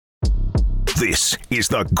This is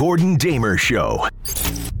the Gordon Damer Show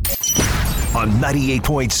on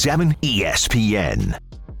 98.7 ESPN.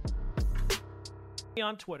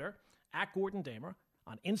 On Twitter, at Gordon Damer,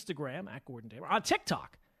 on Instagram, at Gordon Damer, on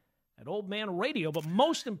TikTok, at Old Man Radio. But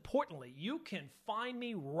most importantly, you can find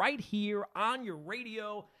me right here on your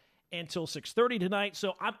radio until 6:30 tonight.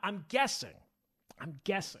 So I'm guessing,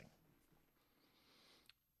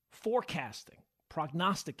 forecasting,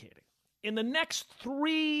 prognosticating. In the next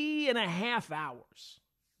 3.5 hours,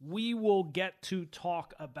 we will get to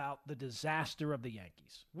talk about the disaster of the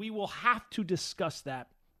Yankees. We will have to discuss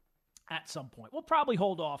that at some point. We'll probably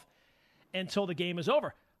hold off until the game is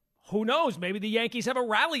over. Who knows? Maybe the Yankees have a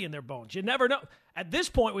rally in their bones. You never know. At this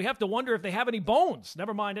point, we have to wonder if they have any bones,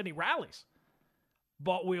 never mind any rallies.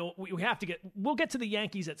 But we'll get to the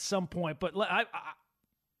Yankees at some point, but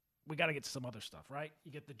we got to get to some other stuff, right?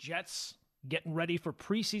 You get the Jets getting ready for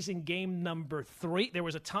preseason game number 3. There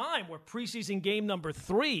was a time where preseason game number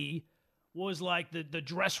 3 was like the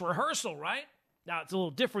dress rehearsal, right? Now, it's a little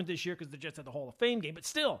different this year because the Jets had the Hall of Fame game, but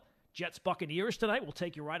still, Jets-Buccaneers tonight. We'll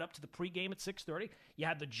take you right up to the pregame at 6:30. You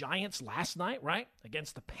had the Giants last night, right,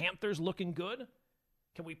 against the Panthers looking good.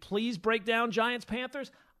 Can we please break down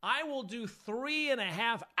Giants-Panthers? I will do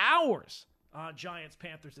 3.5 hours on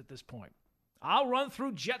Giants-Panthers at this point. I'll run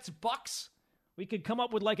through Jets-Bucks. We could come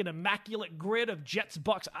up with like an immaculate grid of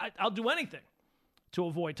Jets-Bucks. I'll do anything to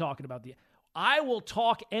avoid talking about I will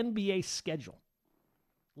talk NBA schedule.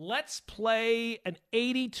 Let's play an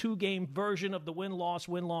 82-game version of the win-loss,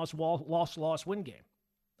 win-loss, loss-loss, win game.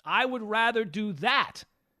 I would rather do that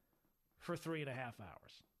for 3.5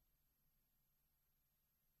 hours.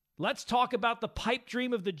 Let's talk about the pipe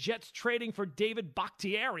dream of the Jets trading for David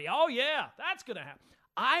Bakhtiari. Oh, yeah, that's going to happen.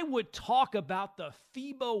 I would talk about the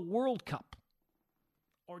FIBA World Cup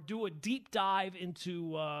or do a deep dive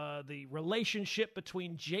into the relationship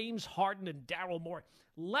between James Harden and Daryl Morey.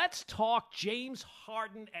 Let's talk James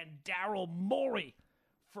Harden and Daryl Morey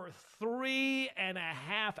for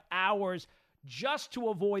 3.5 hours just to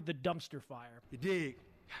avoid the dumpster fire. You dig?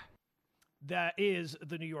 That is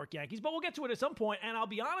the New York Yankees. But we'll get to it at some point, and I'll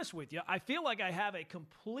be honest with you, I feel like I have a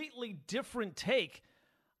completely different take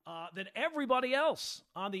than everybody else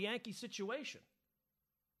on the Yankee situation.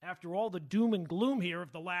 After all the doom and gloom here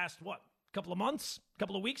of the last, couple of months?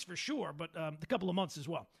 Couple of weeks for sure, but a couple of months as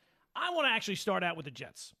well. I want to actually start out with the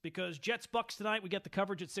Jets because Jets-Bucks tonight, we get the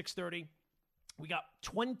coverage at 6:30. We got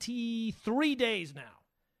 23 days now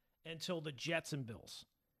until the Jets and Bills.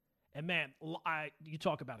 And, man, you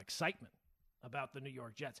talk about excitement about the New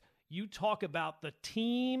York Jets. You talk about the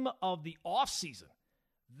team of the offseason.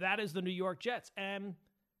 That is the New York Jets. And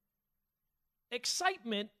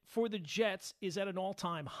excitement for the Jets is at an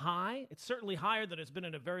all-time high. It's certainly higher than it's been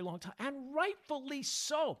in a very long time, and rightfully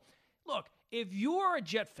so. Look, if you're a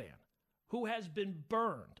Jet fan who has been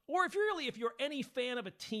burned, or if you're any fan of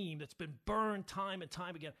a team that's been burned time and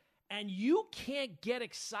time again, and you can't get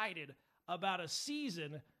excited about a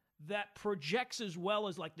season that projects as well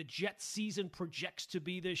as like the Jets season projects to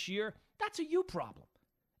be this year, that's a you problem.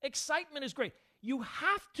 Excitement is great. You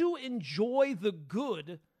have to enjoy the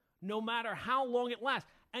good no matter how long it lasts.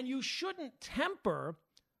 And you shouldn't temper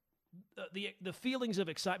the feelings of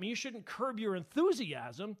excitement. You shouldn't curb your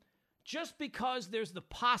enthusiasm just because there's the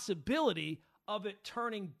possibility of it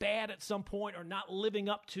turning bad at some point or not living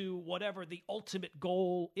up to whatever the ultimate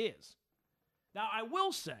goal is. Now, I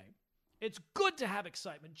will say, it's good to have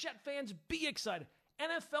excitement. Jet fans, be excited.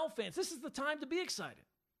 NFL fans, this is the time to be excited.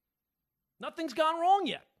 Nothing's gone wrong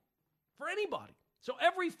yet for anybody. So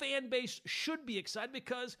every fan base should be excited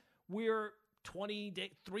because we're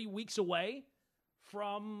 3 weeks away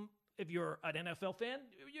from, if you're an NFL fan,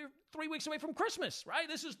 you're 3 weeks away from Christmas, right?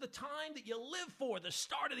 This is the time that you live for, the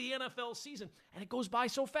start of the NFL season, and it goes by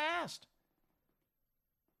so fast.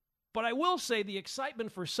 But I will say the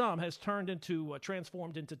excitement for some has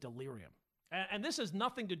transformed into delirium. And this has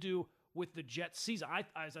nothing to do with the Jets season.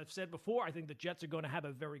 As I've said before, I think the Jets are going to have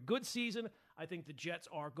a very good season. I think the Jets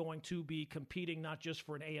are going to be competing not just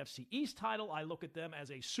for an AFC East title. I look at them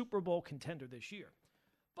as a Super Bowl contender this year.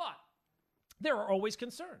 But there are always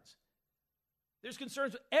concerns. There's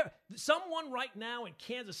concerns. Someone right now in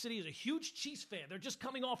Kansas City is a huge Chiefs fan. They're just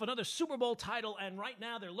coming off another Super Bowl title, and right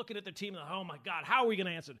now they're looking at their team and, oh, my God, how are we going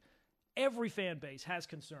to answer? Every fan base has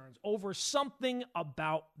concerns over something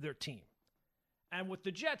about their team. And with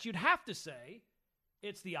the Jets, you'd have to say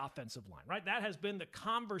it's the offensive line, right? That has been the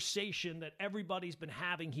conversation that everybody's been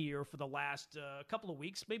having here for the last couple of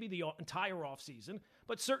weeks, maybe the entire offseason.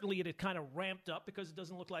 But certainly it had kind of ramped up because it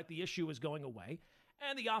doesn't look like the issue is going away.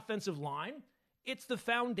 And the offensive line, it's the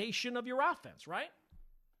foundation of your offense, right?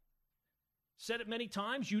 Said it many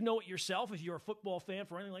times. You know it yourself if you're a football fan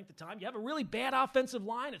for any length of time. You have a really bad offensive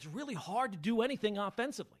line, it's really hard to do anything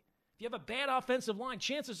offensively. If you have a bad offensive line,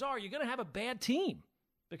 chances are you're going to have a bad team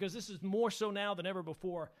because this is more so now than ever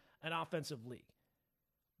before an offensive league.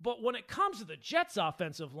 But when it comes to the Jets'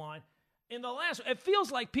 offensive line, it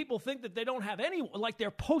feels like people think that they don't have any, like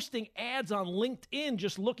they're posting ads on LinkedIn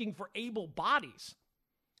just looking for able bodies.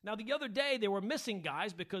 Now, the other day, they were missing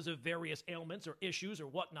guys because of various ailments or issues or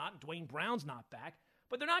whatnot. Dwayne Brown's not back.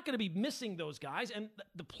 But they're not going to be missing those guys. And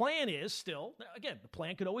the plan is still, again, the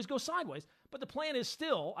plan could always go sideways, but the plan is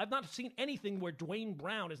still, I've not seen anything where Dwayne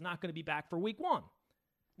Brown is not going to be back for week 1.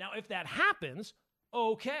 Now, if that happens,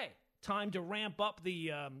 okay, time to ramp up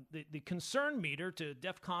the concern meter to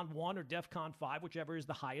DEFCON 1 or DEFCON 5, whichever is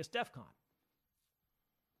the highest DEFCON.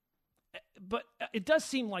 But it does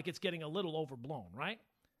seem like it's getting a little overblown, right?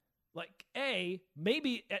 Like,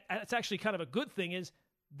 maybe it's actually kind of a good thing is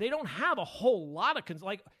they don't have a whole lot of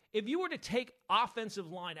like, if you were to take offensive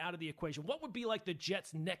line out of the equation, what would be like the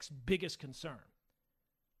Jets' next biggest concern?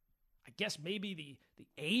 I guess maybe the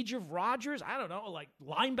age of Rodgers. I don't know, like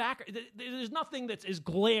linebacker. There's nothing that's as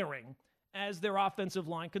glaring as their offensive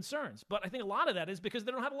line concerns. But I think a lot of that is because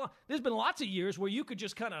they don't have a lot. There's been lots of years where you could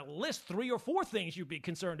just kind of list 3 or 4 things you'd be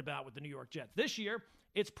concerned about with the New York Jets. This year,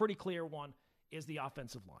 it's pretty clear one is the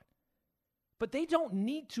offensive line. But they don't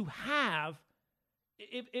need to have,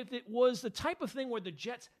 if it was the type of thing where the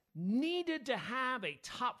Jets needed to have a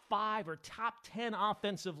top 5 or top 10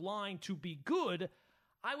 offensive line to be good,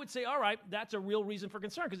 I would say, all right, that's a real reason for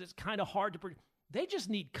concern because it's kind of hard to predict. They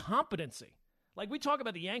just need competency. Like we talk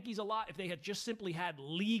about the Yankees a lot. If they had just simply had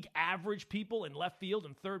league average people in left field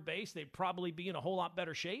and third base, they'd probably be in a whole lot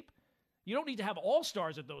better shape. You don't need to have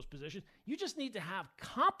all-stars at those positions. You just need to have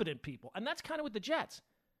competent people. And that's kind of with the Jets.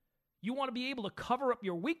 You want to be able to cover up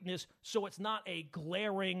your weakness so it's not a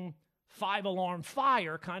glaring 5-alarm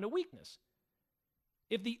fire kind of weakness.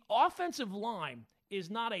 If the offensive line is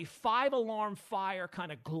not a 5-alarm fire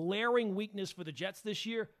kind of glaring weakness for the Jets this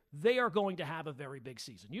year, they are going to have a very big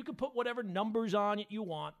season. You can put whatever numbers on it you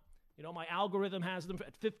want. You know, my algorithm has them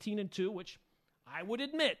at 15-2, which I would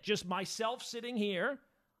admit, just myself sitting here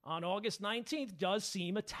on August 19th does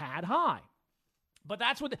seem a tad high. But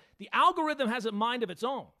that's what the algorithm has a mind of its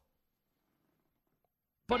own.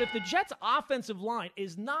 But if the Jets' offensive line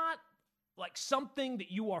is not like something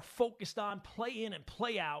that you are focused on, play in and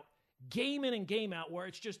play out, game in and game out, where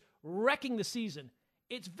it's just wrecking the season,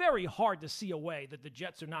 it's very hard to see a way that the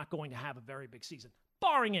Jets are not going to have a very big season,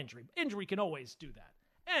 barring injury. Injury can always do that.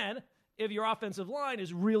 And if your offensive line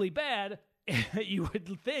is really bad, you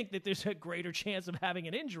would think that there's a greater chance of having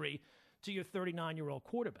an injury to your 39-year-old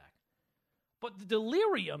quarterback. But the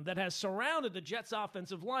delirium that has surrounded the Jets'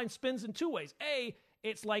 offensive line spins in 2 ways.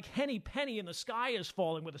 It's like Henny Penny and the sky is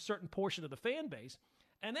falling with a certain portion of the fan base.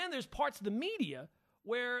 And then there's parts of the media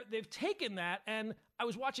where they've taken that, and I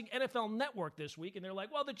was watching NFL Network this week, and they're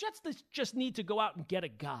like, well, the Jets just need to go out and get a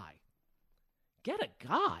guy. Get a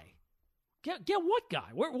guy? Get what guy?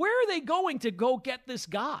 Where are they going to go get this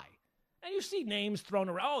guy? And you see names thrown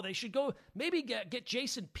around. Oh, they should go maybe get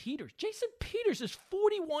Jason Peters. Jason Peters is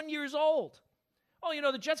 41 years old. Oh, you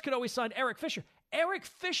know, the Jets could always sign Eric Fisher. Eric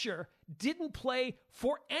Fisher didn't play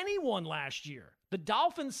for anyone last year. The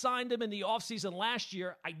Dolphins signed him in the offseason last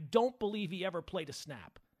year. I don't believe he ever played a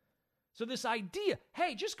snap. So this idea,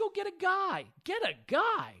 hey, just go get a guy. Get a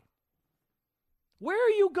guy. Where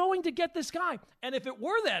are you going to get this guy? And if it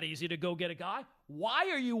were that easy to go get a guy, why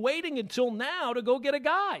are you waiting until now to go get a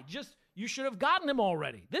guy? You should have gotten him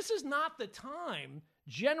already. This is not the time,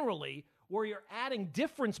 generally, where you're adding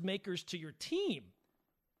difference makers to your team.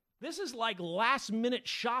 This is like last-minute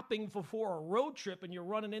shopping before a road trip and you're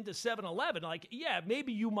running into 7-Eleven. Like, yeah,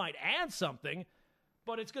 maybe you might add something,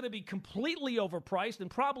 but it's going to be completely overpriced and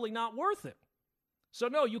probably not worth it. So,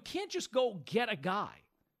 no, you can't just go get a guy.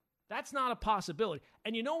 That's not a possibility.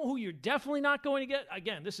 And you know who you're definitely not going to get?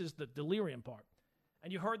 Again, this is the delirium part.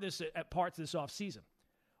 And you heard this at parts this offseason.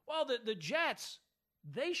 Well, the Jets,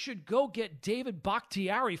 they should go get David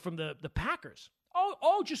Bakhtiari from the Packers.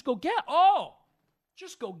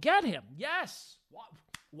 Just go get him. Yes.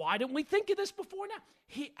 Why didn't we think of this before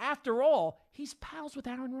now? After all, he's pals with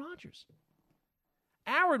Aaron Rodgers.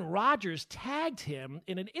 Aaron Rodgers tagged him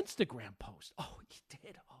in an Instagram post. Oh, he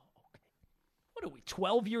did? Oh, okay. What are we,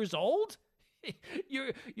 12 years old?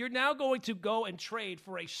 You're now going to go and trade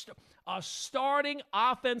for a starting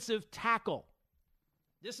offensive tackle.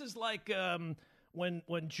 This is like when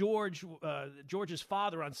George's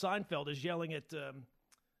father on Seinfeld is yelling at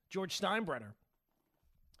George Steinbrenner.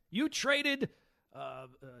 You traded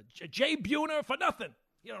Jay Buhner for nothing.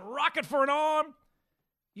 You know, rocket for an arm.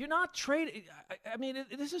 You're not trading. I mean,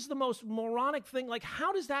 this is the most moronic thing. Like,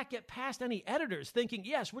 how does that get past any editors thinking,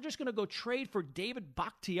 yes, we're just going to go trade for David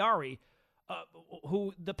Bakhtiari,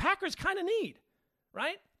 who the Packers kind of need,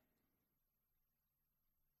 right?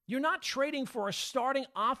 You're not trading for a starting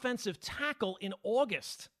offensive tackle in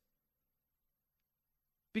August.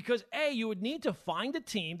 Because, A, you would need to find a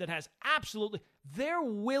team that has they're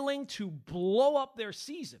willing to blow up their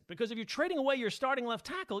season. Because if you're trading away your starting left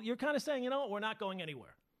tackle, you're kind of saying, you know what, we're not going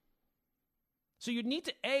anywhere. So you'd need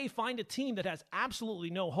to, A, find a team that has absolutely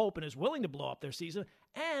no hope and is willing to blow up their season,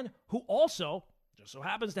 and who also just so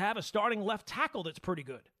happens to have a starting left tackle that's pretty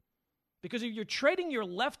good. Because if you're trading your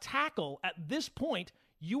left tackle at this point,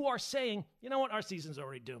 you are saying, you know what, our season's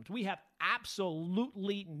already doomed. We have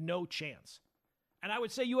absolutely no chance. And I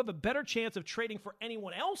would say you have a better chance of trading for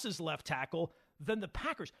anyone else's left tackle than the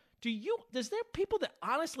Packers. Does there people that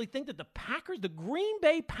honestly think that the Green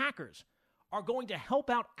Bay Packers, are going to help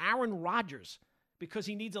out Aaron Rodgers because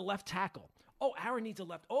he needs a left tackle? Oh, Aaron needs a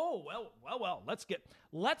left. Oh, well,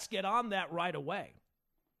 let's get on that right away.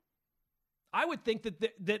 I would think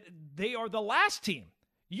that they are the last team.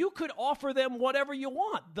 You could offer them whatever you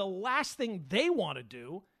want. The last thing they want to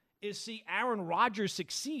do is see Aaron Rodgers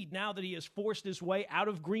succeed now that he has forced his way out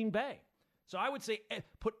of Green Bay. So I would say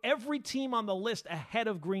put every team on the list ahead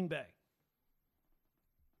of Green Bay.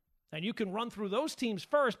 And you can run through those teams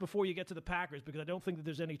first before you get to the Packers, because I don't think that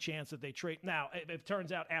there's any chance that they trade. Now, if it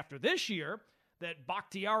turns out after this year that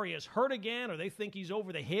Bakhtiari is hurt again, or they think he's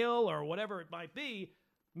over the hill or whatever it might be,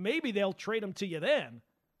 maybe they'll trade him to you then.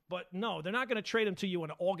 But no, they're not going to trade him to you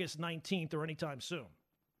on August 19th or anytime soon.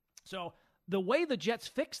 So the way the Jets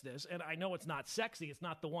fix this, and I know it's not sexy, it's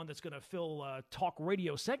not the one that's going to fill talk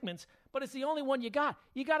radio segments, but it's the only one you got.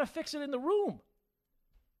 You got to fix it in the room.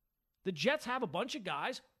 The Jets have a bunch of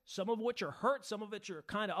guys, some of which are hurt, some of which are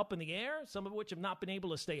kind of up in the air, some of which have not been able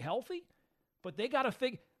to stay healthy. But they got to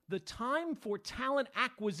figure the time for talent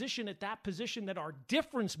acquisition at that position that are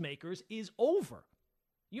difference makers is over.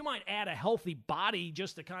 You might add a healthy body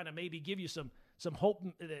just to kind of maybe give you some hope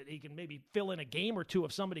that he can maybe fill in a game or two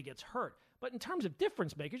if somebody gets hurt. But in terms of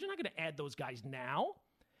difference makers, you're not going to add those guys now.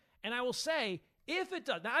 And I will say, if it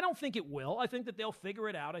does, now I don't think it will. I think that they'll figure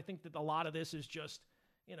it out. I think that a lot of this is just,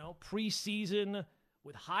 preseason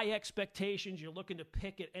with high expectations. You're looking to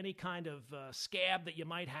pick at any kind of scab that you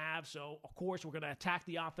might have. So, of course, we're going to attack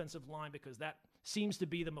the offensive line because that seems to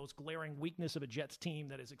be the most glaring weakness of a Jets team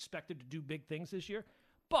that is expected to do big things this year.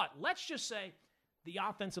 But let's just say the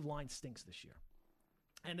offensive line stinks this year,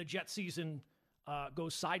 and the Jets season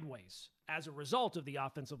goes sideways as a result of the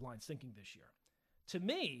offensive line stinking this year. To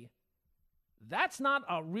me, that's not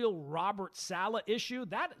a real Robert Saleh issue.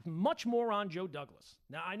 That's much more on Joe Douglas.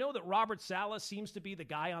 Now, I know that Robert Saleh seems to be the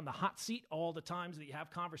guy on the hot seat all the times that you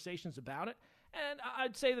have conversations about it, and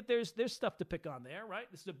I'd say that there's stuff to pick on there, right?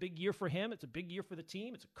 This is a big year for him. It's a big year for the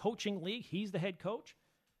team. It's a coaching league. He's the head coach.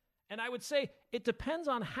 And I would say it depends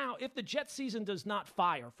on if the Jets season does not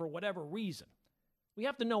fire for whatever reason, we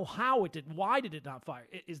have to know how it did. Why did it not fire?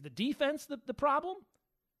 Is the defense the problem?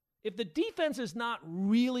 If the defense is not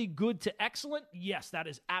really good to excellent, yes, that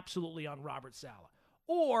is absolutely on Robert Saleh.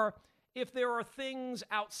 Or if there are things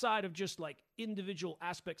outside of just like individual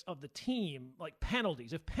aspects of the team, like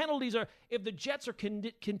penalties. If the Jets are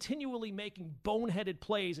continually making boneheaded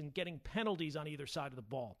plays and getting penalties on either side of the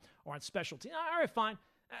ball or on special teams, all right, fine.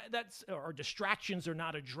 Or distractions are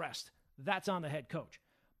not addressed. That's on the head coach.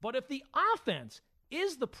 But if the offense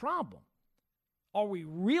is the problem, are we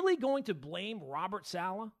really going to blame Robert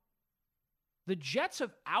Saleh? The Jets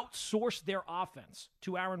have outsourced their offense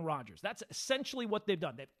to Aaron Rodgers. That's essentially what they've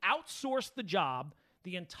done. They've outsourced the job,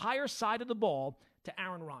 the entire side of the ball, to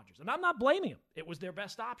Aaron Rodgers. And I'm not blaming him. It was their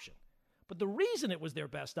best option. But the reason it was their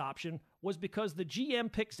best option was because the GM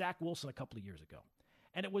picked Zach Wilson a couple of years ago.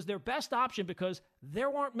 And it was their best option because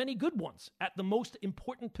there aren't many good ones at the most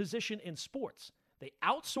important position in sports. They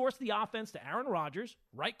outsourced the offense to Aaron Rodgers.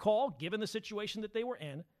 Right call, given the situation that they were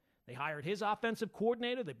in. They hired his offensive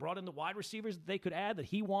coordinator. They brought in the wide receivers that they could add that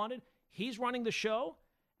he wanted. He's running the show,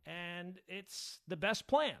 and it's the best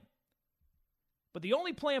plan. But the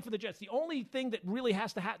only plan for the Jets, the only thing that really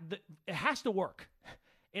has to it has to work.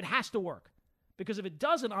 It has to work. Because if it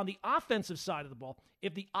doesn't on the offensive side of the ball,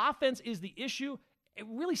 if the offense is the issue, it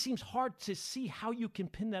really seems hard to see how you can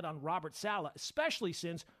pin that on Robert Saleh, especially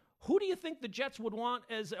since who do you think the Jets would want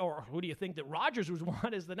or who do you think that Rodgers would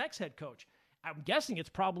want as the next head coach? I'm guessing it's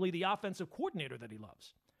probably the offensive coordinator that he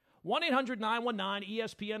loves.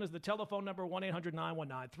 1-800-919-ESPN is the telephone number,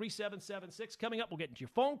 1-800-919-3776. Coming up, we'll get into your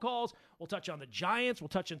phone calls. We'll touch on the Giants. We'll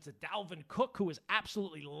touch into Dalvin Cook, who is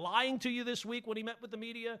absolutely lying to you this week when he met with the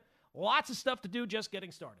media. Lots of stuff to do, just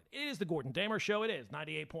getting started. It is the Gordon Damer Show. It is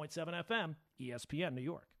 98.7 FM, ESPN, New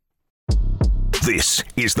York. This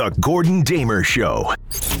is the Gordon Damer Show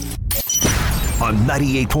on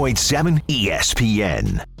 98.7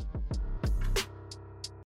 ESPN.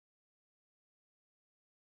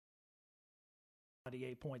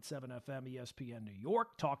 FM, ESPN, New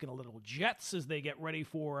York. Talking a little Jets as they get ready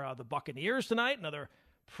for the Buccaneers tonight. Another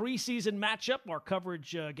preseason matchup. Our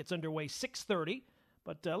coverage gets underway 6:30.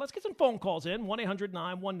 But let's get some phone calls in.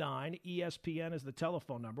 1-800-919-ESPN is the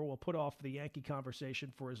telephone number. We'll put off the Yankee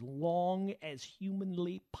conversation for as long as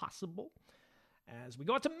humanly possible. As we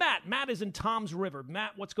go out to Matt. Matt is in Toms River.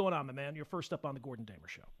 Matt, what's going on, my man? You're first up on the Gordon Damer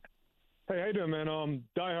Show. Hey, how you doing, man?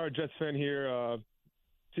 Diehard Jets fan here.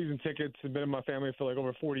 Season tickets have been in my family for like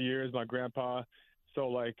over 40 years. My grandpa. So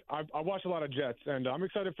like I watch a lot of Jets, and I'm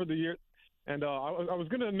excited for the year. And I was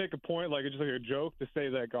gonna make a point, like just like a joke, to say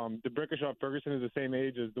that DeBrickashaw Ferguson is the same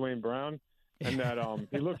age as Dwayne Brown, and that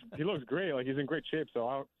he looks great, like he's in great shape.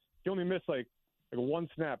 So he only missed like one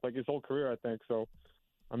snap like his whole career, I think. So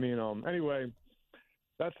I mean, anyway,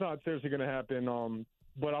 that's not seriously gonna happen.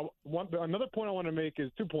 But another point I want to make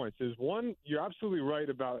is 2 points. Is one, you're absolutely right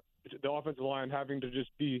about the offensive line having to just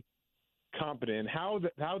be competent. How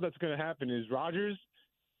that's gonna happen is Rodgers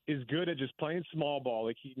is good at just playing small ball.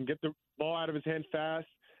 Like he can get the ball out of his hand fast,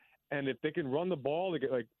 and if they can run the ball, they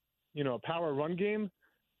get a power run game.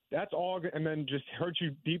 That's all, and then just hurt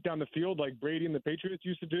you deep down the field, like Brady and the Patriots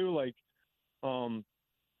used to do. Like,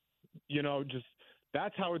 just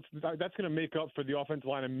that's how that's going to make up for the offensive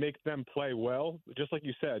line and make them play well. Just like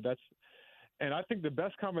you said, and I think the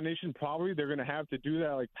best combination probably they're going to have to do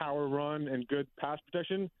that, like power run and good pass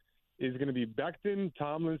protection, is going to be Becton,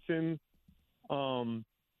 Tomlinson,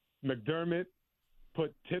 McDermott,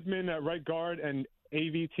 put Tippmann at right guard and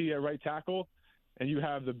AVT at right tackle, and you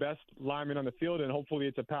have the best lineman on the field, and hopefully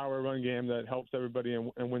it's a power run game that helps everybody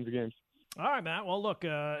and wins the games. All right, Matt. Well, look,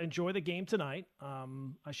 enjoy the game tonight.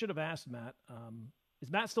 I should have asked Matt.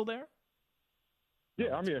 Is Matt still there?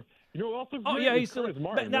 Yeah, I'm here. Also, he's still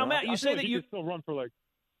there. Now, Matt, you say that you still run for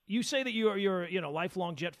You say that you're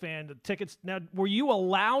lifelong Jet fan. The tickets. Now, were you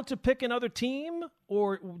allowed to pick another team,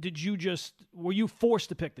 or were you forced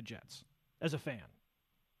to pick the Jets as a fan?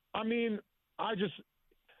 I mean,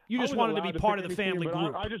 you just wanted to be part of the family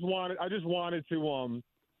group. I just wanted to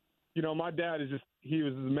my dad he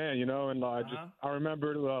was the man, and I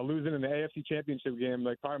remember losing in the AFC Championship game,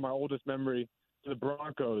 like probably my oldest memory, to the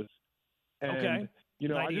Broncos. And, okay.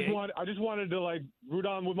 I just wanted to like root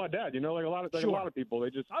on with my dad, like a lot of people, they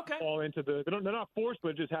just fall into they're not forced, but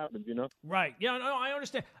it just happens, Right. Yeah. No, I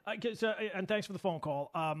understand. And thanks for the phone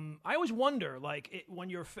call. I always wonder, when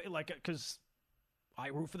you're because I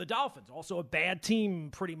root for the Dolphins, also a bad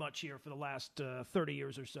team pretty much here for the last 30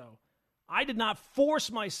 years or so. I did not force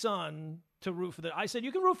my son to root for I said,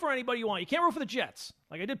 you can root for anybody you want. You can't root for the Jets.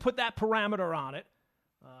 Like I did put that parameter on it.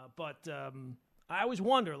 But I always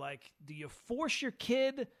wonder, do you force your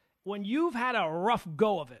kid when you've had a rough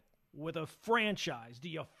go of it with a franchise? Do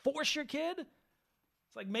you force your kid?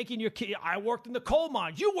 It's like making your kid. I worked in the coal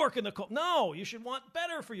mines. You work in the coal. No, you should want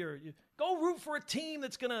better for go root for a team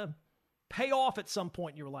that's gonna pay off at some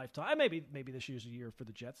point in your lifetime. Maybe this year's a year for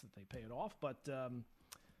the Jets that they pay it off, but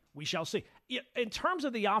we shall see. In terms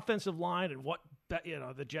of the offensive line and what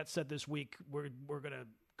the Jets said this week, we're gonna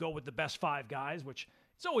go with the best 5 guys, which.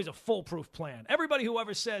 It's always a foolproof plan. Everybody who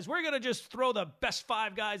ever says, we're going to just throw the best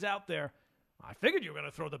 5 guys out there, I figured you were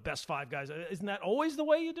going to throw the best 5 guys. Isn't that always the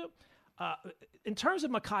way you do? In terms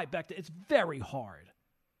of Mekhi Becton, it's very hard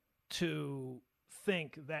to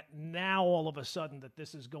think that now all of a sudden that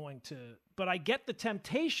this is going to – but I get the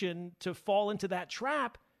temptation to fall into that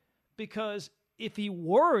trap because if he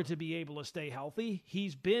were to be able to stay healthy,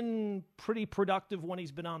 he's been pretty productive when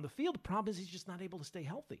he's been on the field. The problem is he's just not able to stay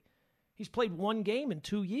healthy. He's played 1 game in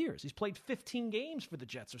 2 years. He's played 15 games for the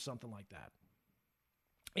Jets or something like that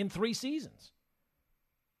in 3 seasons.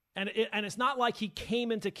 And it's not like he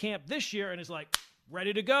came into camp this year and is like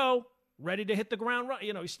ready to go, ready to hit the ground run.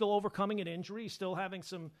 He's still overcoming an injury. He's still having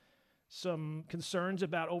some concerns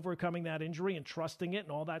about overcoming that injury and trusting it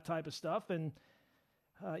and all that type of stuff. And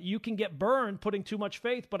you can get burned putting too much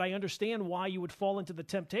faith, but I understand why you would fall into the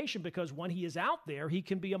temptation because when he is out there, he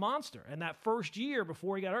can be a monster. And that first year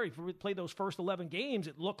before he got hurt, if he played those first 11 games,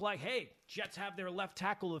 it looked like, hey, Jets have their left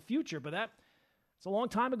tackle of the future. But it's a long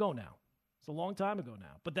time ago now.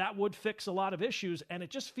 But that would fix a lot of issues. And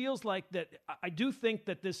it just feels like that I do think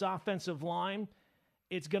that this offensive line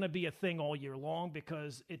it's going to be a thing all year long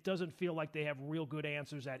because it doesn't feel like they have real good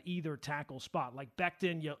answers at either tackle spot. Like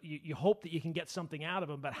Becton, you hope that you can get something out of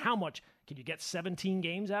him, but how much? Can you get 17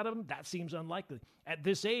 games out of him? That seems unlikely. At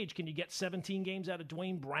this age, can you get 17 games out of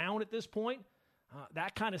Dwayne Brown at this point?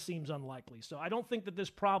 That kind of seems unlikely. So I don't think that this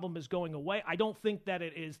problem is going away. I don't think that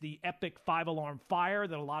it is the epic 5-alarm fire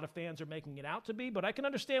that a lot of fans are making it out to be, but I can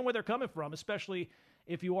understand where they're coming from, especially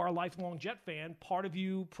if you are a lifelong Jet fan. Part of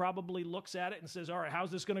you probably looks at it and says, all right,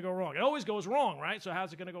 how's this going to go wrong? It always goes wrong, right? So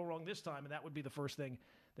how's it going to go wrong this time? And that would be the first thing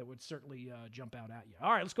that would certainly jump out at you.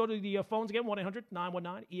 All right, let's go to the phones again.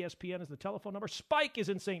 1-800-919-ESPN is the telephone number. Spike is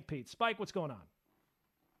in St. Pete. Spike, what's going on?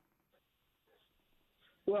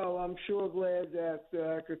 Well, I'm sure glad that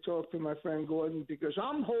I could talk to my friend Gordon because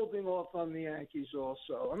I'm holding off on the Yankees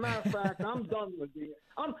also. As a matter of fact, I'm done with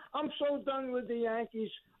I'm so done with the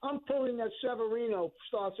Yankees. I'm pulling that Severino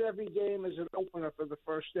starts every game as an opener for the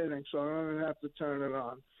first inning, so I don't even have to turn it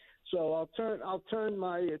on. So I'll turn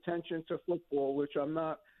my attention to football, which I'm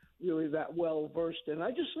not really that well versed in.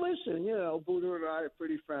 I just listen. You know, Buddha and I are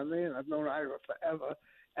pretty friendly, and I've known Ira forever.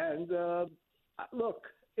 And look.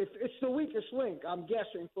 If it's the weakest link, I'm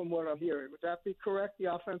guessing from what I'm hearing. Would that be correct,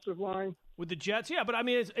 the offensive line? With the Jets, yeah. But, I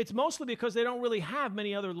mean, it's mostly because they don't really have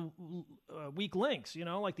many other weak links. You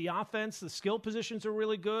know, like the offense, the skill positions are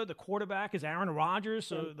really good. The quarterback is Aaron Rodgers.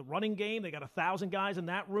 So the running game, they got 1,000 guys in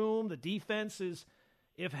that room. The defense is,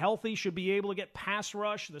 if healthy, should be able to get pass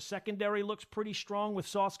rush. The secondary looks pretty strong with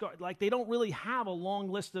Sauce Gardner. Like, they don't really have a long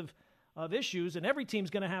list of issues, and every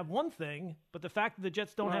team's going to have one thing, but the fact that the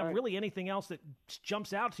Jets don't have really anything else that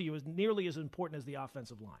jumps out to you is nearly as important as the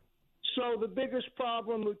offensive line. So the biggest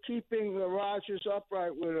problem with keeping Rodgers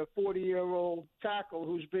upright with a 40-year-old tackle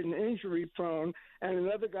who's been injury-prone and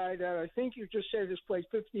another guy that I think you just said has played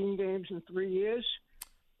 15 games in 3 years.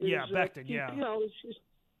 Yeah, Becton, yeah. You know, it's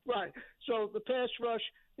right. So the pass rush,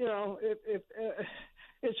 you know, if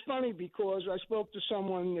it's funny because I spoke to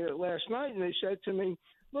someone last night and they said to me,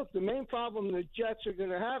 look, the main problem the Jets are going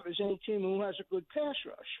to have is any team who has a good pass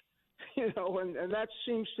rush, you know, and that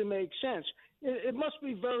seems to make sense. It must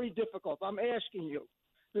be very difficult. I'm asking you.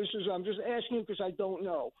 I'm just asking you because I don't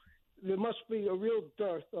know. There must be a real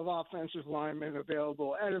dearth of offensive linemen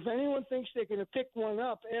available. And if anyone thinks they're going to pick one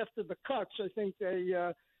up after the cuts, I think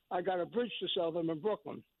I got a bridge to sell them in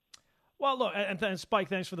Brooklyn. Well, look, and Spike,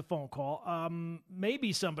 thanks for the phone call.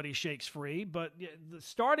 Maybe somebody shakes free, but the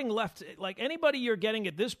starting left, like anybody you're getting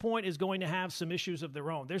at this point is going to have some issues of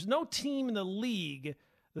their own. There's no team in the league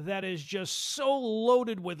that is just so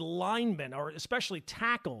loaded with linemen, or especially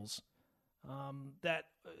tackles, that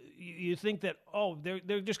you think that,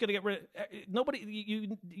 they're just going to get rid of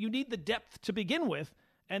nobody. You need the depth to begin with,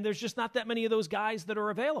 and there's just not that many of those guys that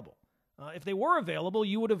are available. If they were available,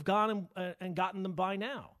 you would have gone and gotten them by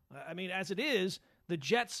now. I mean, as it is, the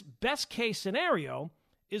Jets' best-case scenario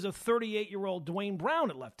is a 38-year-old Dwayne Brown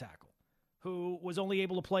at left tackle, who was only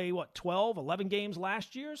able to play, 12, 11 games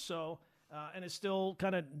last year, so and is still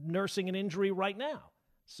kind of nursing an injury right now.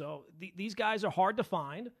 So these guys are hard to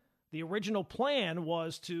find. The original plan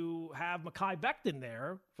was to have Mekhi Becton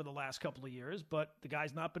there for the last couple of years, but the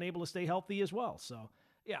guy's not been able to stay healthy as well. So,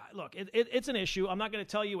 yeah, look, it's an issue. I'm not going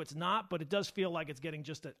to tell you it's not, but it does feel like it's getting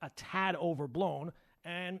just a tad overblown.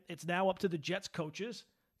 And it's now up to the Jets coaches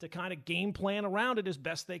to kind of game plan around it as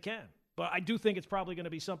best they can. But I do think it's probably going to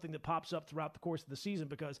be something that pops up throughout the course of the season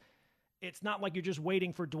because it's not like you're just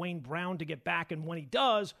waiting for Dwayne Brown to get back. And when he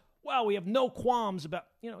does, well, we have no qualms about,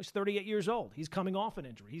 he's 38 years old. He's coming off an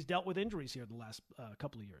injury. He's dealt with injuries here the last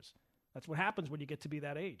couple of years. That's what happens when you get to be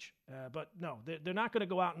that age. But no, they're not going to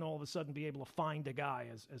go out and all of a sudden be able to find a guy,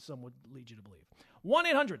 as some would lead you to believe.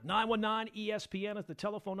 1-800-919-ESPN is the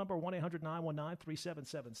telephone number,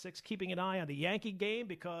 1-800-919-3776. Keeping an eye on the Yankee game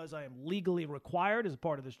because I am legally required as a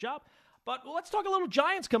part of this job. But let's talk a little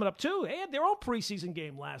Giants coming up, too. They had their own preseason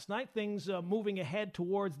game last night. Things moving ahead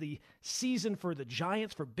towards the season for the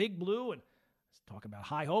Giants, for Big Blue. And let's talk about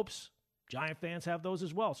high hopes. Giant fans have those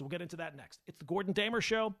as well, so we'll get into that next. It's the Gordon Damer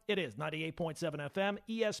Show. It is 98.7 FM,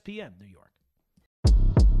 ESPN, New York.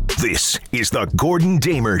 This is the Gordon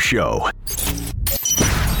Damer Show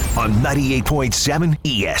on 98.7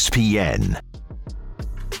 ESPN.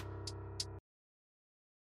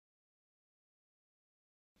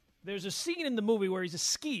 There's a scene in the movie where he's a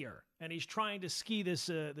skier, and he's trying to ski this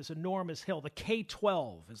enormous hill, the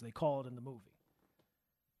K-12, as they call it in the movie.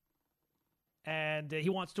 And he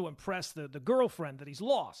wants to impress the girlfriend that he's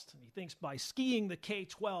lost. And he thinks by skiing the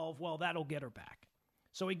K-12, well, that'll get her back.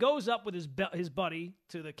 So he goes up with his buddy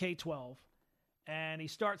to the K-12, and he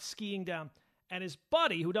starts skiing down. And his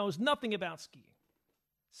buddy, who knows nothing about skiing,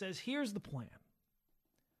 says, here's the plan.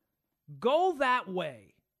 Go that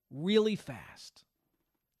way really fast.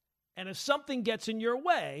 And if something gets in your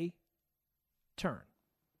way, turn.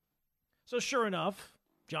 So sure enough,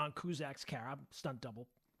 John Cusack's car, stunt double,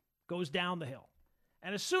 goes down the hill.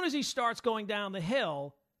 And as soon as he starts going down the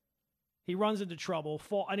hill, he runs into trouble,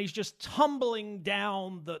 and he's just tumbling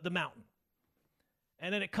down the mountain.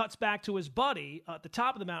 And then it cuts back to his buddy at the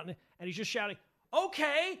top of the mountain, and he's just shouting,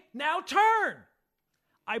 "Okay, now turn!"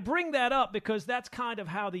 I bring that up because that's kind of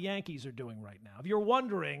how the Yankees are doing right now. If you're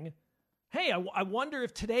wondering, hey, I wonder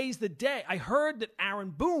if today's the day. I heard that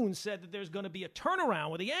Aaron Boone said that there's going to be a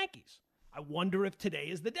turnaround with the Yankees. I wonder if today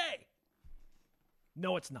is the day.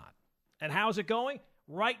 No, it's not. And how's it going?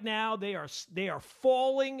 Right now, they are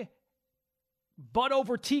falling butt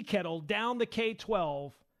over tea kettle down the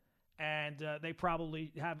K-12, and they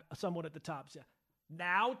probably have someone at the top say,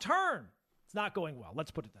 "Now turn." It's not going well.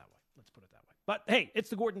 Let's put it that way. But, hey, it's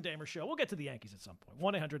the Gordon Damer Show. We'll get to the Yankees at some point.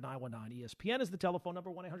 1-800-919-ESPN is the telephone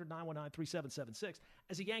number, 1-800-919-3776.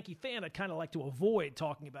 As a Yankee fan, I'd kind of like to avoid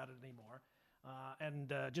talking about it anymore.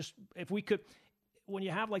 Just if we could, when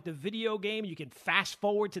you have like the video game, you can fast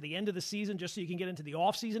forward to the end of the season just so you can get into the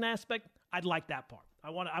off-season aspect. I'd like that part.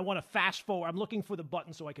 I want to fast forward. I'm looking for the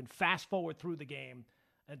button so I can fast forward through the game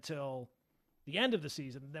until the end of the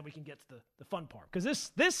season, and then we can get to the fun part. Because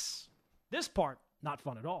this part, not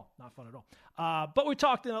fun at all. But we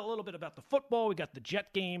talked a little bit about the football. We got the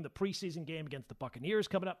Jet game, the preseason game against the Buccaneers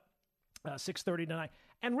coming up, 6:30 tonight.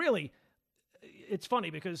 And really, it's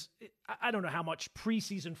funny because I don't know how much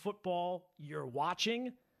preseason football you're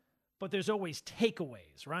watching, but there's always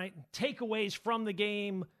takeaways, right? Takeaways from the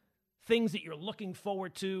game, things that you're looking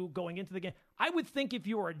forward to going into the game. I would think if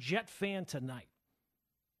you were a Jet fan tonight,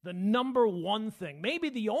 the number one thing, maybe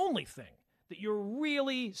the only thing that you're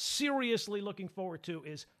really seriously looking forward to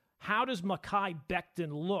is how does Mekhi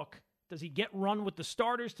Becton look? Does he get run with the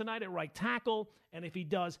starters tonight at right tackle? And if he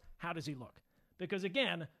does, how does he look? Because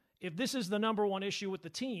again, if this is the number one issue with the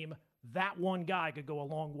team, that one guy could go a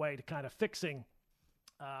long way to kind of fixing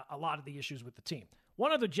a lot of the issues with the team.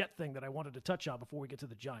 One other Jet thing that I wanted to touch on before we get to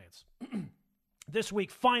the Giants. This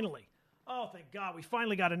week, finally, oh, thank God, we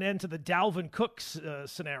finally got an end to the Dalvin Cook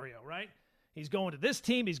scenario, right? He's going to this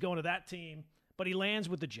team, he's going to that team, but he lands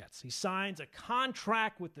with the Jets. He signs a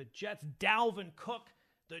contract with the Jets. Dalvin Cook,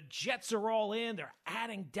 the Jets are all in. They're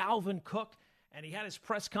adding Dalvin Cook, and he had his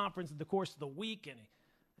press conference in the course of the week, and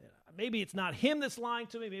maybe it's not him that's lying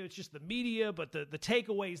to me, maybe it's just the media, but the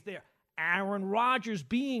takeaway's there. Aaron Rodgers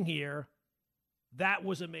being here, that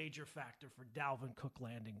was a major factor for Dalvin Cook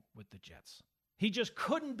landing with the Jets. He just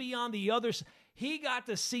couldn't be on the other side. He got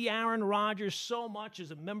to see Aaron Rodgers so much as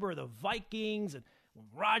a member of the Vikings and when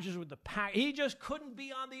Rodgers with the Pack. He just couldn't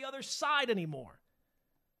be on the other side anymore.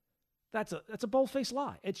 That's a bold-faced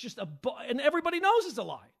lie. It's just and everybody knows it's a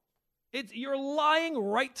lie. You're lying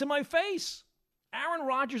right to my face. Aaron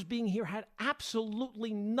Rodgers being here had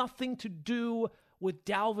absolutely nothing to do with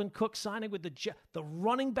Dalvin Cook signing with the Jets. The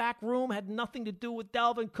running back room had nothing to do with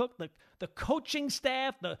Dalvin Cook. The coaching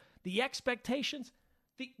staff, the expectations.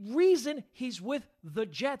 The reason he's with the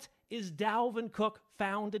Jets is Dalvin Cook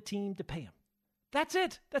found a team to pay him. That's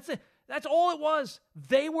it. That's all it was.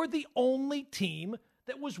 They were the only team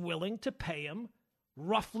that was willing to pay him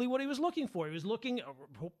roughly what he was looking for. He was looking,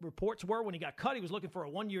 reports were when he got cut, he was looking for a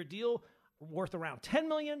one-year deal worth around $10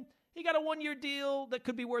 million. He got a one-year deal that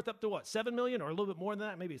could be worth up to what, $7 million or a little bit more than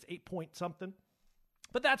that? Maybe it's 8 point something.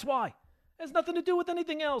 But that's why. It has nothing to do with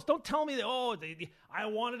anything else. Don't tell me that, I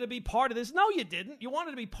wanted to be part of this. No, you didn't. You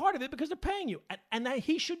wanted to be part of it because they're paying you. And that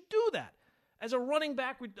he should do that. As a running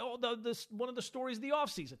back, one of the stories of the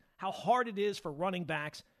offseason, how hard it is for running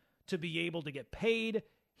backs to be able to get paid.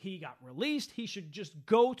 He got released. He should just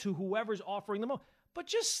go to whoever's offering the most. But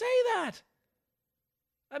just say that.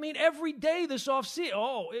 I mean, every day this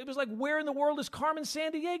offseason, it was like, where in the world is Carmen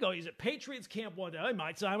Sandiego? He's at Patriots camp one day. He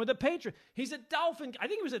might sign with the Patriots. He's at Dolphin. I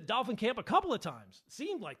think he was at Dolphin camp a couple of times. It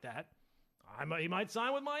seemed like that. He might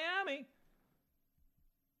sign with Miami.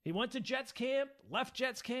 He went to Jets camp, left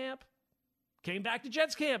Jets camp, came back to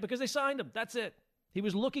Jets camp because they signed him. That's it. He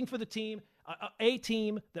was looking for the team, a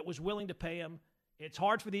team that was willing to pay him. It's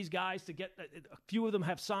hard for these guys to get. A few of them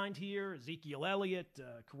have signed here. Ezekiel Elliott,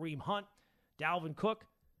 Kareem Hunt, Dalvin Cook.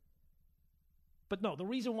 But no, the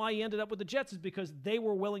reason why he ended up with the Jets is because they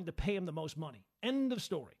were willing to pay him the most money. End of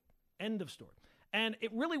story. End of story. And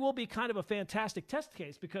it really will be kind of a fantastic test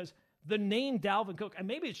case because the name Dalvin Cook, and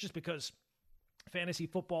maybe it's just because fantasy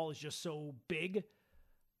football is just so big.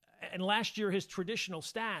 And last year, his traditional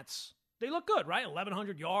stats, they look good, right?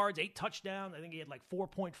 1,100 yards, 8 touchdowns. I think he had like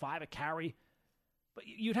 4.5 a carry. But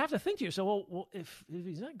you'd have to think to yourself, well, if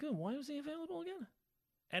he's not good, why was he available again?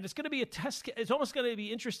 And it's going to be a test. It's almost going to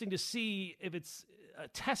be interesting to see if it's a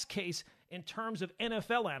test case in terms of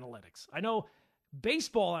NFL analytics. I know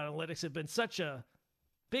baseball analytics have been such a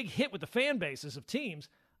big hit with the fan bases of teams,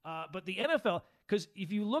 but the NFL, because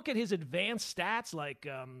if you look at his advanced stats like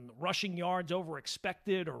rushing yards over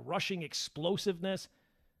expected or rushing explosiveness,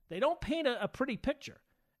 they don't paint a pretty picture.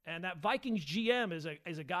 And that Vikings GM is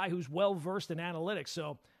a guy who's well-versed in analytics.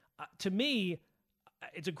 So to me,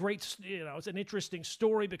 it's a great, it's an interesting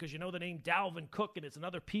story because you know the name Dalvin Cook, and it's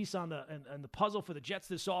another piece on the puzzle for the Jets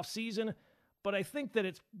this offseason. But I think that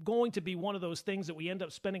it's going to be one of those things that we end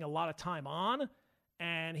up spending a lot of time on,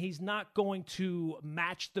 and he's not going to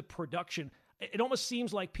match the production. It almost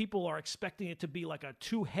seems like people are expecting it to be like a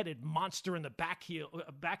two-headed monster in the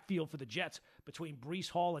backfield for the Jets between Breece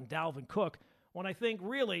Hall and Dalvin Cook, when I think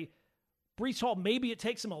really Breece Hall, maybe it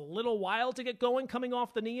takes him a little while to get going coming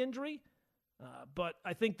off the knee injury. But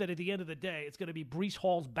I think that at the end of the day, it's going to be Breece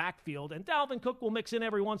Hall's backfield, and Dalvin Cook will mix in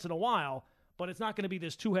every once in a while, but it's not going to be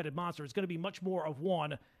this two-headed monster. It's going to be much more of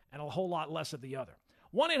one and a whole lot less of the other.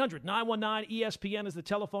 1-800-919-ESPN is the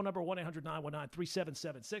telephone number,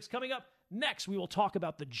 1-800-919-3776. Coming up next, we will talk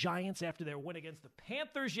about the Giants after their win against the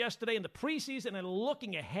Panthers yesterday in the preseason and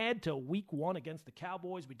looking ahead to Week 1 against the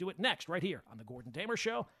Cowboys. We do it next right here on The Gordon Damer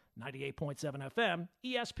Show, 98.7 FM,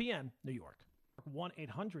 ESPN, New York.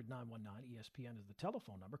 1-800-919-ESPN is the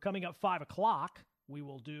telephone number. Coming up 5 o'clock, we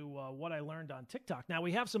will do What I Learned on TikTok. Now,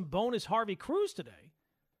 we have some bonus Harvey Cruz today.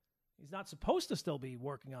 He's not supposed to still be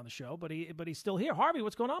working on the show, but he's still here. Harvey,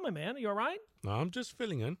 what's going on, my man? Are you all right? No, I'm just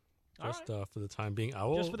filling in, just for the time being.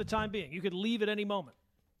 Just for the time being. You could leave at any moment.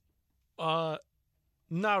 Not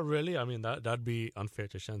really. I mean, that'd be unfair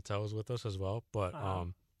to Chantel is with us as well. But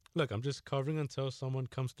look, I'm just covering until someone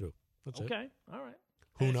comes through. That's it. Okay, all right.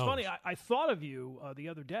 Who knows? It's funny. I thought of you the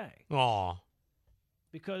other day. Aw.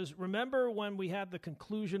 Because remember when we had the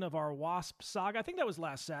conclusion of our Wasp saga? I think that was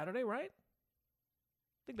last Saturday, right?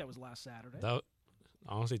 I think that was last Saturday.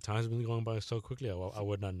 Honestly, time's been going by so quickly, I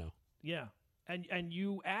would not know. Yeah. And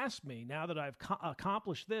you asked me, now that I've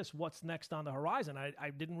accomplished this, what's next on the horizon?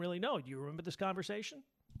 I didn't really know. Do you remember this conversation?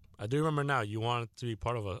 I do remember now. You wanted to be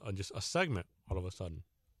part of just a segment all of a sudden.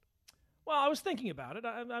 Well, I was thinking about it.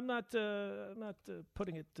 I'm not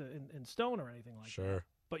putting it in stone or anything like that. Sure.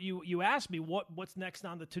 But you asked me what's next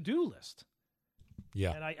on the to-do list.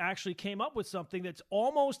 Yeah. And I actually came up with something that's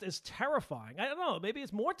almost as terrifying. I don't know. Maybe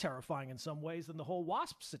it's more terrifying in some ways than the whole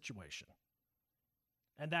Wasp situation.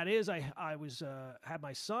 And that is, I was had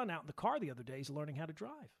my son out in the car the other day. He's learning how to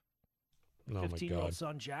drive. Oh, my God. 15-year-old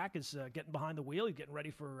son, Jack, is getting behind the wheel. He's getting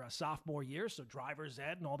ready for sophomore year, so driver's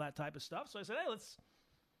ed and all that type of stuff. So I said, hey, let's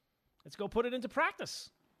go put it into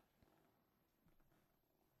practice.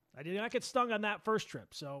 I did not get stung on that first trip,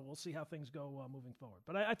 so we'll see how things go moving forward.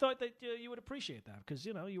 But I thought that you would appreciate that because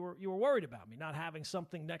you were worried about me not having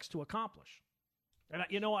something next to accomplish. And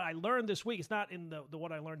you know what I learned this week? It's not in the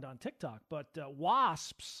what I learned on TikTok, but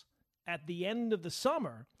wasps at the end of the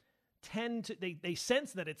summer tend to they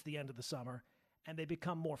sense that it's the end of the summer and they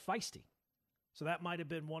become more feisty. So that might have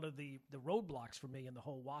been one of the roadblocks for me in the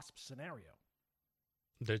whole wasp scenario.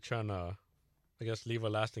 They're trying to, I guess, leave a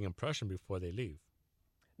lasting impression before they leave.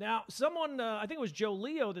 Now, someone, I think it was Joe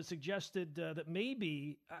Leo that suggested that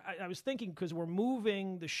maybe, I was thinking because we're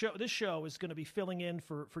moving the show, this show is going to be filling in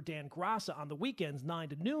for Dan Grassa on the weekends, 9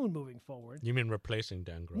 to noon moving forward. You mean replacing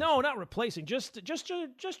Dan Grassa? No, not replacing, just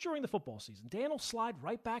during the football season. Dan will slide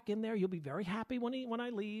right back in there. You'll be very happy when I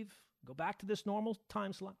leave, go back to this normal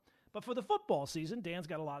time slot. But for the football season, Dan's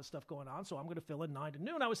got a lot of stuff going on, so I'm going to fill in 9 to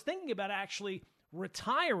noon. I was thinking about actually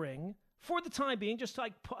retiring for the time being, just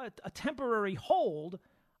like a temporary hold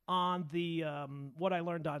on the what I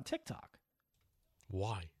learned on TikTok.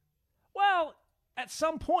 Why? Well, at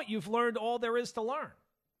some point you've learned all there is to learn.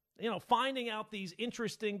 Finding out these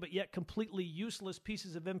interesting but yet completely useless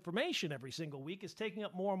pieces of information every single week is taking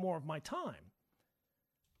up more and more of my time.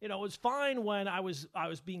 It was fine when I was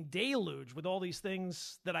being deluged with all these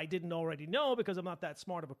things that I didn't already know because I'm not that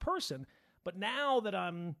smart of a person. But now that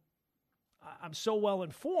I'm so well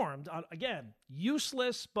informed on, again,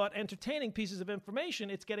 useless but entertaining pieces of information,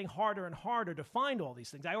 it's getting harder and harder to find all these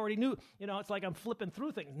things. I already knew, it's like I'm flipping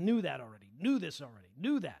through things. Knew that already. Knew this already.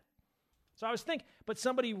 Knew that. So I was thinking, but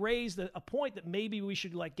somebody raised a point that maybe we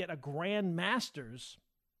should get a Grandmasters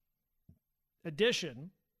edition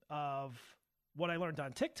of what I learned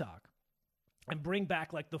on TikTok and bring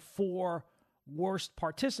back the 4 worst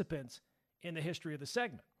participants in the history of the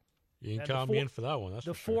segment. You can count me in for that one. That's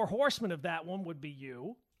the for sure. 4 horsemen of that one would be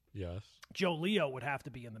you. Yes. Joe Leo would have to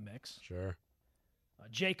be in the mix. Sure.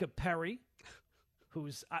 Jacob Perry,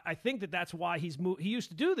 who's I think that's why he's moved. He used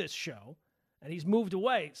to do this show, and he's moved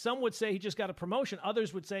away. Some would say he just got a promotion.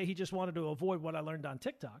 Others would say he just wanted to avoid what I learned on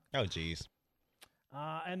TikTok. Oh, geez.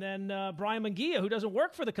 And then Brian Munguia, who doesn't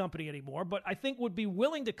work for the company anymore, but I think would be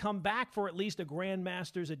willing to come back for at least a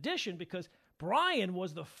Grandmasters edition, because Brian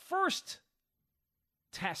was the first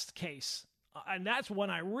test case. And that's when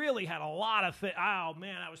I really had a lot of oh,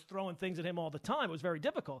 man, I was throwing things at him all the time. It was very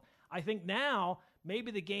difficult. I think now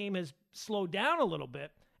maybe the game has slowed down a little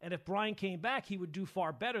bit, and if Brian came back, he would do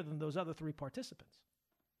far better than those other 3 participants.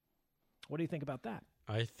 What do you think about that?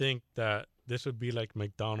 I think that this would be like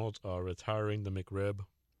McDonald's retiring the McRib.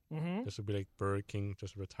 Mm-hmm. This would be like Burger King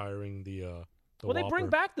just retiring the well, Whopper. they bring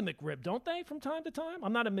back the McRib, don't they, from time to time?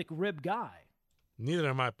 I'm not a McRib guy. Neither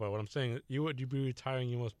am I, but what I'm saying, you'd be retiring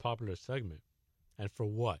your most popular segment. And for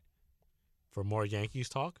what? For more Yankees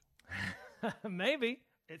talk? Maybe.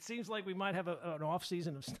 It seems like we might have an off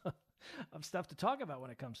season of stuff to talk about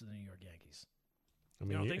when it comes to the New York Yankees. I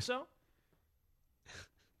mean, you don't think so?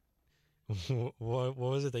 What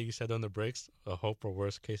was it that you said on the breaks? A hope or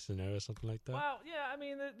worst case scenario, something like that? Well, yeah, I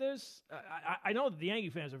mean, there's. I know that the Yankee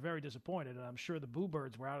fans are very disappointed, and I'm sure the Boo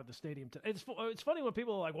Birds were out at the stadium today. It's funny when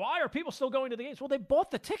people are like, "Why are people still going to the games?" Well, they bought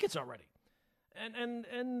the tickets already,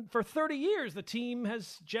 and for 30 years, the team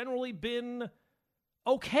has generally been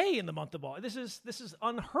okay in the month of August. This is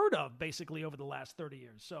unheard of, basically, over the last 30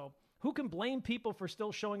 years. So who can blame people for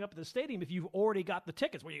still showing up at the stadium if you've already got the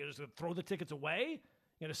tickets? Were you just going to throw the tickets away?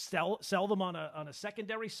 You know, sell them on a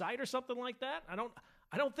secondary site or something like that?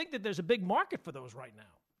 I don't think that there's a big market for those right now.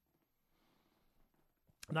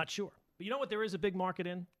 I'm not sure. But you know what there is a big market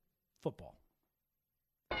in? Football.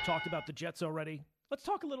 Talked about the Jets already. Let's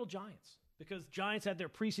talk a little Giants, because Giants had their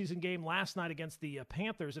preseason game last night against the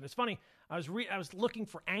Panthers. And it's funny, I was looking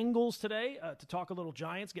for angles today to talk a little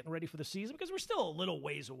Giants, getting ready for the season, because we're still a little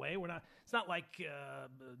ways away. It's not like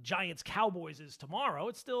Giants Cowboys is tomorrow.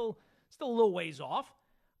 It's still a little ways off.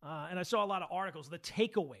 And I saw a lot of articles, the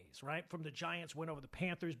takeaways, right, from the Giants win over the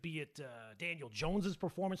Panthers, be it Daniel Jones's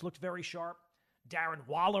performance looked very sharp. Darren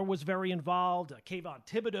Waller was very involved. Kayvon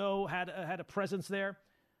Thibodeau had a presence there.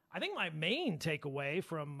 I think my main takeaway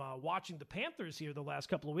from watching the Panthers here the last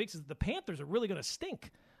couple of weeks is that the Panthers are really going to stink.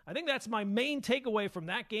 I think that's my main takeaway from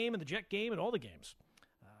that game and the Jet game and all the games,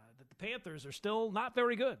 that the Panthers are still not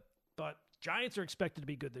very good. But Giants are expected to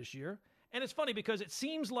be good this year. And it's funny because it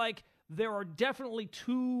seems like there are definitely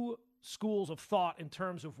 2 schools of thought in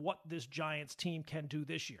terms of what this Giants team can do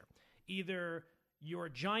this year. Either you're a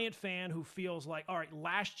Giant fan who feels like, all right,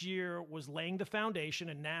 last year was laying the foundation,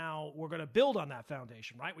 and now we're going to build on that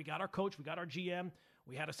foundation, right? We got our coach, we got our GM,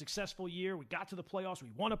 we had a successful year, we got to the playoffs,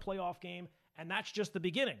 we won a playoff game, and that's just the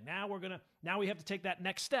beginning. Now we have to take that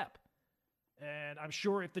next step. And I'm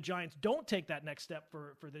sure if the Giants don't take that next step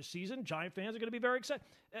for this season, Giant fans are going to be very excited,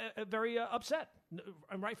 very upset,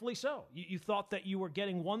 and rightfully so. You thought that you were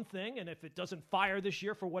getting one thing, and if it doesn't fire this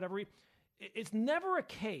year for whatever reason, it's never a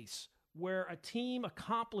case where a team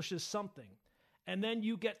accomplishes something, and then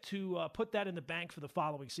you get to put that in the bank for the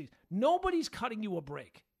following season. Nobody's cutting you a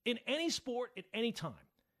break in any sport at any time.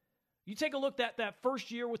 You take a look at that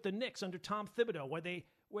first year with the Knicks under Tom Thibodeau,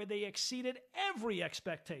 where they exceeded every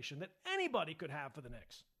expectation that anybody could have for the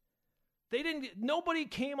Knicks. Nobody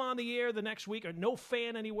came on the air the next week, or no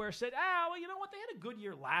fan anywhere said, well, you know what? They had a good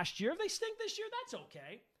year last year. If they stink this year, that's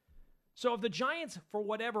okay. So if the Giants, for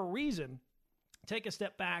whatever reason, take a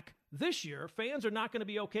step back this year, fans are not going to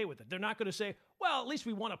be okay with it. They're not going to say, well, at least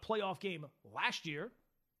we won a playoff game last year.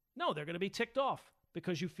 No, they're going to be ticked off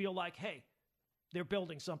because you feel like, hey, they're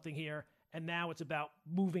building something here, and now it's about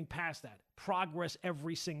moving past that. Progress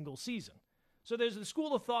every single season. So there's the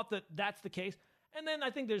school of thought that that's the case. And then I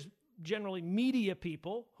think there's generally media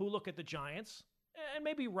people who look at the Giants, and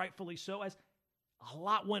maybe rightfully so, as a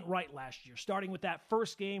lot went right last year. Starting with that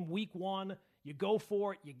first game, week 1, you go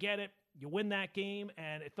for it, you get it, you win that game,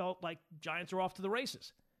 and it felt like Giants are off to the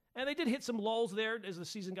races. And they did hit some lulls there as the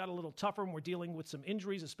season got a little tougher, and we're dealing with some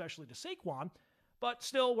injuries, especially to Saquon. But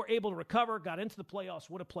still, we're able to recover, got into the playoffs,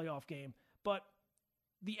 won a playoff game. But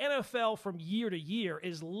the NFL from year to year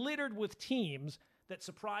is littered with teams that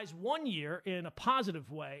surprise one year in a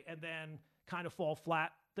positive way and then kind of fall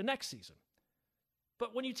flat the next season.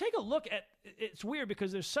 But when you take a look at, it's weird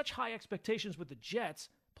because there's such high expectations with the Jets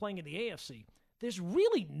playing in the AFC. There's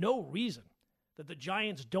really no reason that the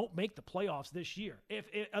Giants don't make the playoffs this year,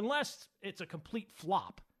 unless it's a complete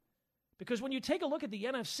flop. Because when you take a look at the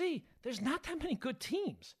NFC, there's not that many good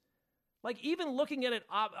teams. Like, even looking at it,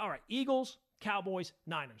 all right, Eagles, Cowboys,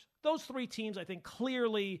 Niners. Those 3 teams, I think,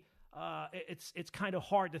 clearly it's kind of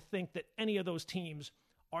hard to think that any of those teams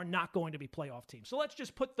are not going to be playoff teams. So let's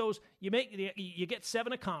just put those, you get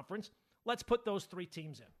 7 a conference. Let's put those 3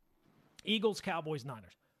 teams in. Eagles, Cowboys,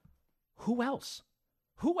 Niners. Who else?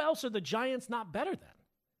 Who else are the Giants not better than?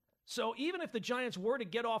 So even if the Giants were to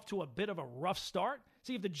get off to a bit of a rough start,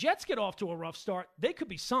 see, if the Jets get off to a rough start, they could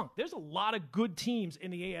be sunk. There's a lot of good teams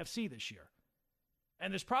in the AFC this year.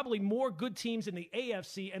 And there's probably more good teams in the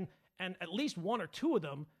AFC, and at least one or two of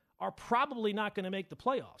them are probably not going to make the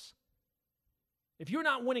playoffs. If you're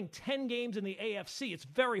not winning 10 games in the AFC, it's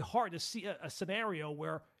very hard to see a scenario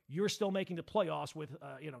where you're still making the playoffs with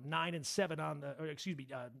 9-7 on the,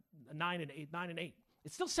 9-8.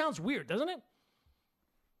 It still sounds weird, doesn't it?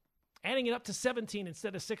 Adding it up to 17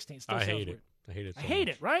 instead of 16 still sounds weird. I hate it. I hate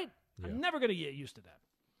it, right? Yeah. I'm never going to get used to that.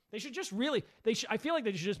 They should just I feel like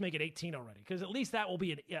they should just make it 18 already, because at least that will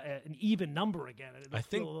be an even number again. It'll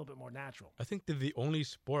feel a little bit more natural. I think they're the only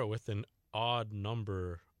sport with an odd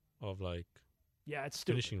number of it's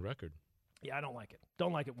stupid. finishing record. Yeah, I don't like it.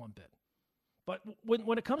 Don't like it one bit. But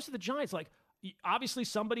when it comes to the Giants, obviously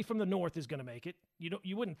somebody from the North is going to make it.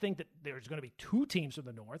 You wouldn't think that there's going to be two teams from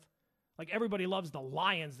the North. Like, everybody loves the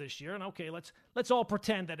Lions this year, and okay, let's all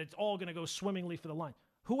pretend that it's all going to go swimmingly for the Lions.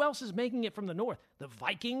 Who else is making it from the North? The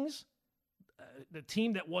Vikings, the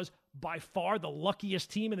team that was by far the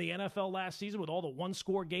luckiest team in the NFL last season with all the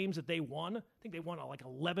one-score games that they won. I think they won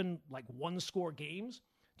 11 one-score games.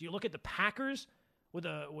 Do you look at the Packers with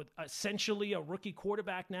essentially a rookie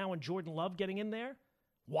quarterback now and Jordan Love getting in there?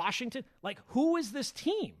 Washington, who is this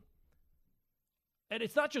team? And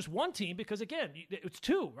it's not just one team, because, again, it's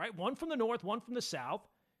two, right? One from the North, one from the South.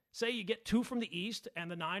 Say you get two from the East and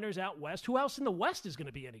the Niners out West. Who else in the West is going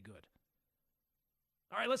to be any good?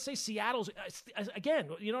 All right, let's say Seattle's, again,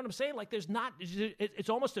 you know what I'm saying? It's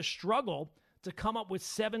almost a struggle to come up with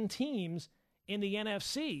 7 teams in the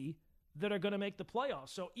NFC that are going to make the playoffs.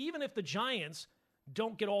 So even if the Giants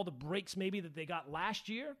don't get all the breaks maybe that they got last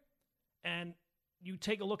year, and you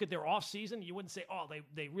take a look at their offseason, you wouldn't say, oh,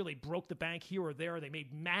 they really broke the bank here or there. They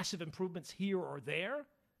made massive improvements here or there.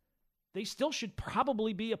 They still should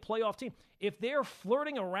probably be a playoff team. If they're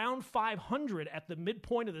flirting around 500 at the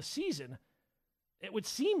midpoint of the season, it would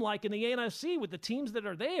seem like in the NFC with the teams that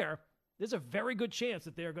are there, there's a very good chance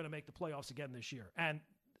that they're going to make the playoffs again this year. And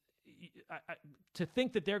to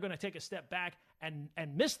think that they're going to take a step back and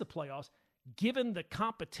miss the playoffs, given the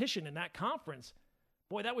competition in that conference,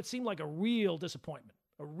 boy, that would seem like a real disappointment.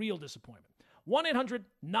 A real disappointment.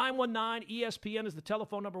 1-800-919-ESPN is the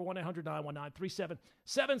telephone number,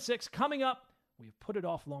 1-800-919-3776. Coming up, we've put it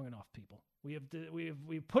off long enough, people.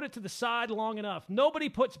 We've put it to the side long enough. Nobody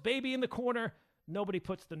puts baby in the corner. Nobody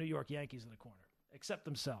puts the New York Yankees in the corner, except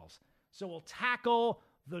themselves. So we'll tackle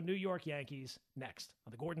the New York Yankees next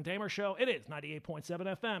on The Gordon Damer Show. It is 98.7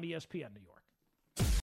 FM, ESPN New York.